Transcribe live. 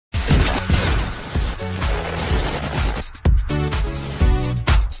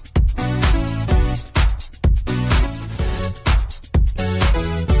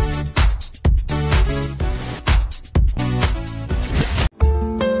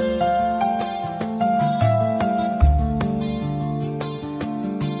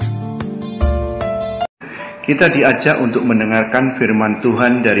Kita diajak untuk mendengarkan firman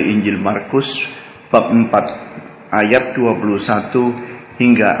Tuhan dari Injil Markus bab 4 ayat 21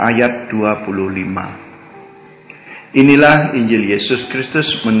 hingga ayat 25. Inilah Injil Yesus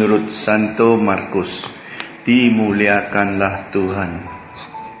Kristus menurut Santo Markus. Dimuliakanlah Tuhan.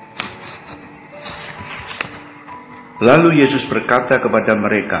 Lalu Yesus berkata kepada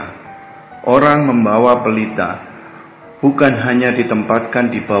mereka, orang membawa pelita bukan hanya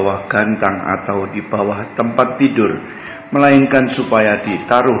ditempatkan di bawah gantang atau di bawah tempat tidur, melainkan supaya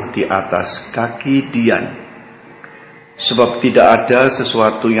ditaruh di atas kaki dian. Sebab tidak ada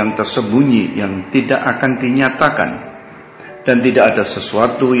sesuatu yang tersembunyi yang tidak akan dinyatakan, dan tidak ada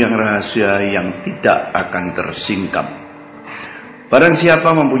sesuatu yang rahasia yang tidak akan tersingkap. Barang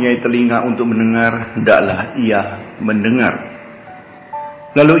siapa mempunyai telinga untuk mendengar, hendaklah ia mendengar.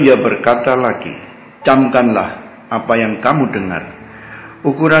 Lalu ia berkata lagi, camkanlah apa yang kamu dengar.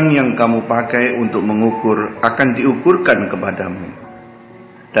 Ukuran yang kamu pakai untuk mengukur akan diukurkan kepadamu,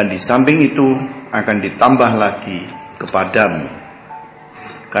 dan di samping itu akan ditambah lagi kepadamu.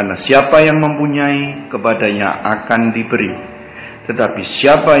 Karena siapa yang mempunyai, kepadanya akan diberi. Tetapi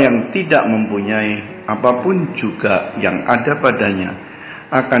siapa yang tidak mempunyai, apapun juga yang ada padanya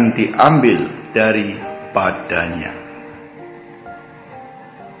akan diambil daripadanya.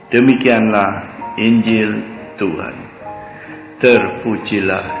 Demikianlah Injil Tuhan.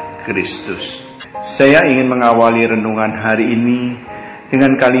 Terpujilah Kristus. Saya ingin mengawali renungan hari ini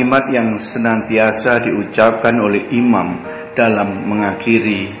dengan kalimat yang senantiasa diucapkan oleh imam dalam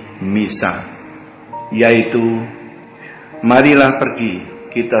mengakhiri misa, yaitu, marilah pergi,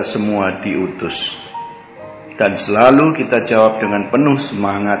 kita semua diutus. Dan selalu kita jawab dengan penuh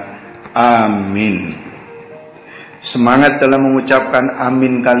semangat, amin. Semangat dalam mengucapkan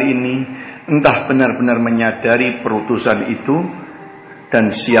amin kali ini, entah benar-benar menyadari perutusan itu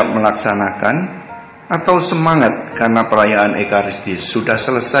dan siap melaksanakan, atau semangat karena perayaan Ekaristi sudah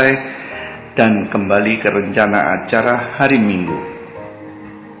selesai dan kembali ke rencana acara hari Minggu.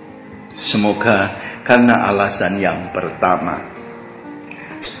 Semoga karena alasan yang pertama.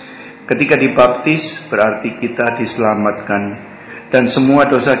 Ketika dibaptis berarti kita diselamatkan dan semua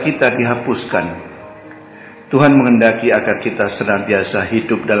dosa kita dihapuskan. Tuhan menghendaki agar kita senantiasa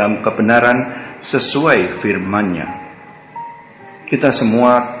hidup dalam kebenaran sesuai firman-Nya. Kita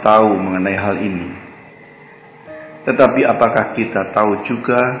semua tahu mengenai hal ini. Tetapi apakah kita tahu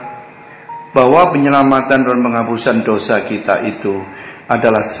juga bahwa penyelamatan dan penghapusan dosa kita itu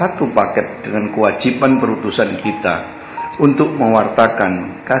adalah satu paket dengan kewajiban perutusan kita untuk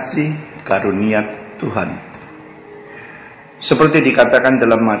mewartakan kasih karunia Tuhan. Seperti dikatakan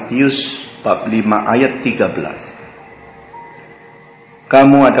dalam Matius bab 5 ayat 13.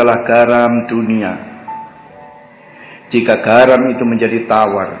 Kamu adalah garam dunia. Jika garam itu menjadi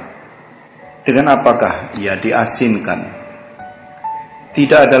tawar, dengan apakah ia diasinkan?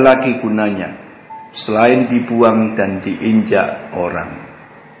 Tidak ada lagi gunanya selain dibuang dan diinjak orang.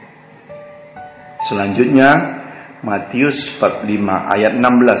 Selanjutnya Matius bab 5 ayat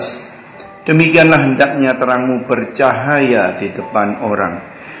 16. Demikianlah hendaknya terangmu bercahaya di depan orang,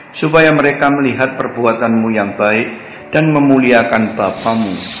 supaya mereka melihat perbuatanmu yang baik dan memuliakan Bapamu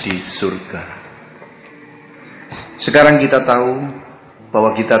di surga. Sekarang kita tahu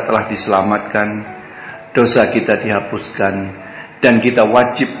bahwa kita telah diselamatkan, dosa kita dihapuskan, dan kita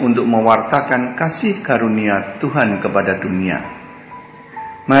wajib untuk mewartakan kasih karunia Tuhan kepada dunia.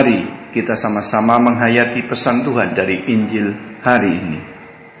 Mari kita sama-sama menghayati pesan Tuhan dari Injil hari ini.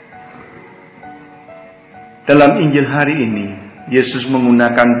 Dalam Injil hari ini, Yesus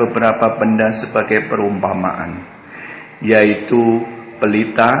menggunakan beberapa benda sebagai perumpamaan, yaitu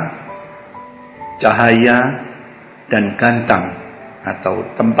pelita, cahaya, dan gantang atau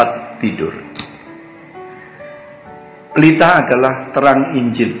tempat tidur. Pelita adalah terang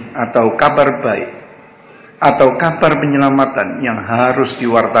Injil atau kabar baik, atau kabar penyelamatan yang harus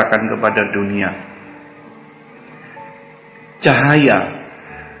diwartakan kepada dunia. Cahaya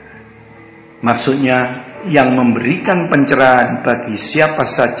maksudnya yang memberikan pencerahan bagi siapa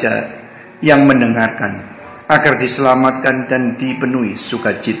saja yang mendengarkan, agar diselamatkan dan dipenuhi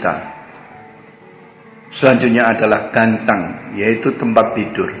sukacita. Selanjutnya adalah gantang, yaitu tempat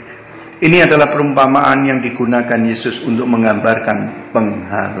tidur. Ini adalah perumpamaan yang digunakan Yesus untuk menggambarkan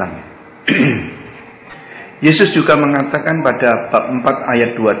penghalang. Yesus juga mengatakan pada bab 4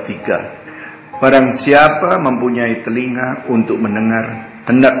 ayat 23, barang siapa mempunyai telinga untuk mendengar,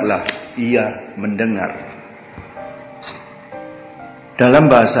 hendaklah ia mendengar. Dalam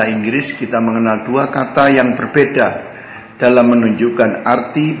bahasa Inggris kita mengenal dua kata yang berbeda dalam menunjukkan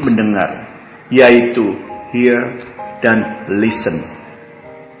arti mendengar, yaitu hear dan listen.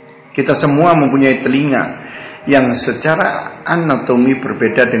 Kita semua mempunyai telinga yang secara anatomi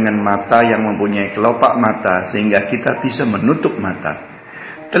berbeda dengan mata yang mempunyai kelopak mata sehingga kita bisa menutup mata.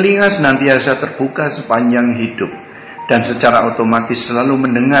 Telinga senantiasa terbuka sepanjang hidup dan secara otomatis selalu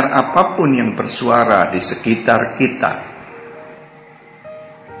mendengar apapun yang bersuara di sekitar kita.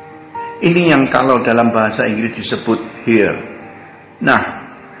 Ini yang kalau dalam bahasa Inggris disebut hear. Nah,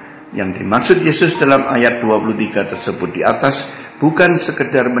 yang dimaksud Yesus dalam ayat 23 tersebut di atas bukan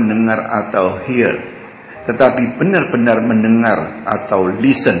sekedar mendengar atau hear, tetapi benar-benar mendengar atau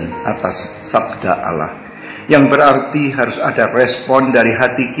listen atas sabda Allah, yang berarti harus ada respon dari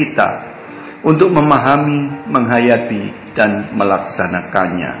hati kita untuk memahami, menghayati, dan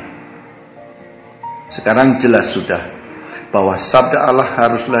melaksanakannya. Sekarang jelas sudah bahwa sabda Allah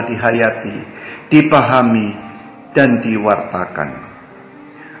haruslah dihayati, dipahami, dan diwartakan.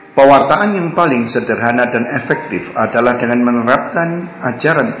 Pewartaan yang paling sederhana dan efektif adalah dengan menerapkan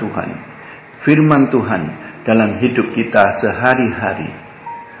ajaran Tuhan, firman Tuhan dalam hidup kita sehari-hari.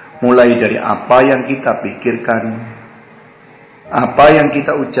 Mulai dari apa yang kita pikirkan, apa yang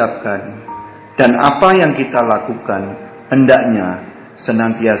kita ucapkan, dan apa yang kita lakukan, hendaknya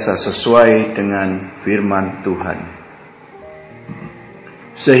senantiasa sesuai dengan firman Tuhan.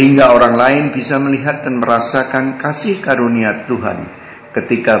 Sehingga orang lain bisa melihat dan merasakan kasih karunia Tuhan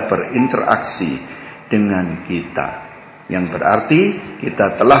ketika berinteraksi dengan kita. Yang berarti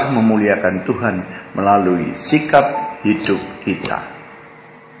kita telah memuliakan Tuhan melalui sikap hidup kita.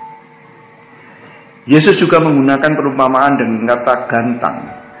 Yesus juga menggunakan perumpamaan dengan kata gantang.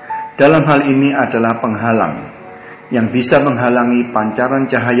 Dalam hal ini adalah penghalang yang bisa menghalangi pancaran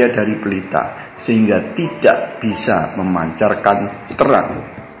cahaya dari pelita sehingga tidak bisa memancarkan terang.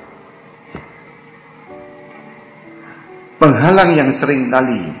 Penghalang yang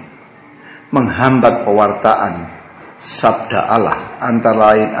seringkali menghambat pewartaan sabda Allah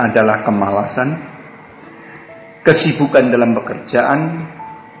antara lain adalah kemalasan, kesibukan dalam pekerjaan,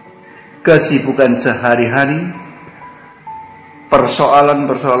 kesibukan sehari-hari,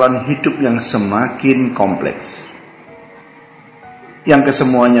 persoalan-persoalan hidup yang semakin kompleks, yang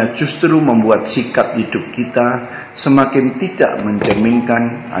kesemuanya justru membuat sikap hidup kita semakin tidak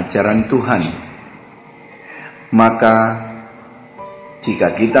mencerminkan ajaran Tuhan. Maka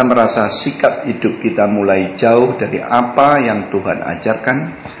jika kita merasa sikap hidup kita mulai jauh dari apa yang Tuhan ajarkan,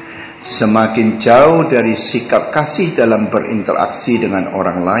 semakin jauh dari sikap kasih dalam berinteraksi dengan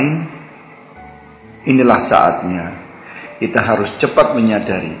orang lain, inilah saatnya kita harus cepat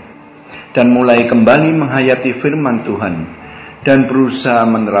menyadari dan mulai kembali menghayati firman Tuhan dan berusaha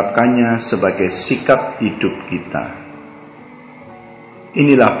menerapkannya sebagai sikap hidup kita.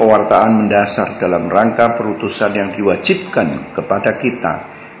 Inilah pewartaan mendasar dalam rangka perutusan yang diwajibkan kepada kita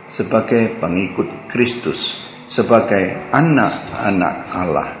sebagai pengikut Kristus, sebagai anak-anak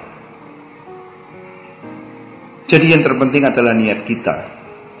Allah. Jadi yang terpenting adalah niat kita,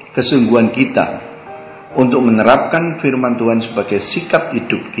 kesungguhan kita untuk menerapkan firman Tuhan sebagai sikap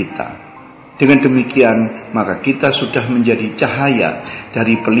hidup kita. Dengan demikian, maka kita sudah menjadi cahaya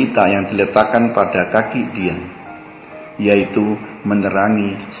dari pelita yang diletakkan pada kaki dia, yaitu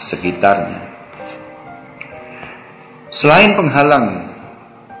menerangi sekitarnya. Selain penghalang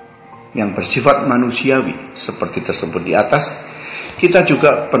yang bersifat manusiawi seperti tersebut di atas, kita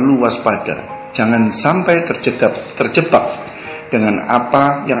juga perlu waspada, jangan sampai terjebak dengan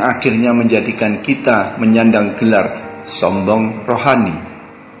apa yang akhirnya menjadikan kita menyandang gelar sombong rohani.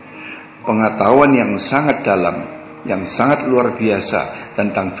 Pengetahuan yang sangat dalam, yang sangat luar biasa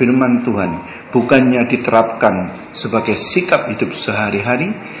tentang firman Tuhan bukannya diterapkan sebagai sikap hidup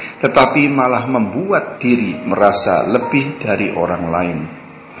sehari-hari, tetapi malah membuat diri merasa lebih dari orang lain,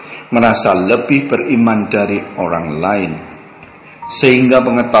 merasa lebih beriman dari orang lain, sehingga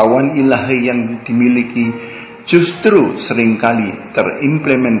pengetahuan ilahi yang dimiliki justru seringkali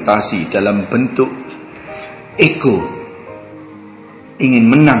terimplementasi dalam bentuk ego, ingin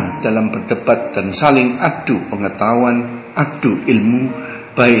menang dalam berdebat dan saling adu pengetahuan, adu ilmu,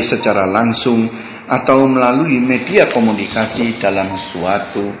 baik secara langsung atau melalui media komunikasi dalam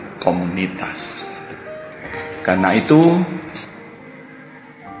suatu komunitas. Karena itu,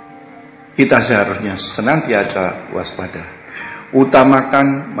 kita seharusnya senantiasa waspada,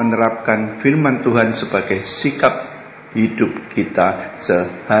 utamakan menerapkan firman Tuhan sebagai sikap hidup kita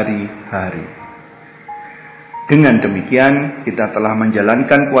sehari-hari. Dengan demikian, kita telah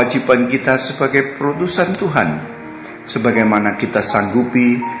menjalankan kewajiban kita sebagai perutusan Tuhan, sebagaimana kita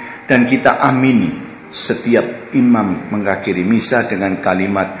sanggupi dan kita amini setiap imam mengakhiri misa dengan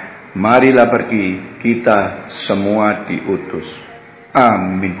kalimat, marilah pergi, kita semua diutus.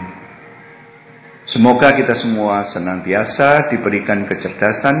 Amin. Semoga kita semua senantiasa diberikan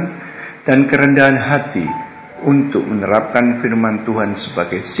kecerdasan dan kerendahan hati untuk menerapkan firman Tuhan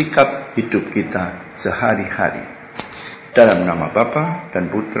sebagai sikap hidup kita sehari-hari. Dalam nama Bapa dan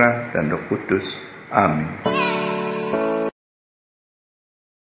Putra dan Roh Kudus. Amin.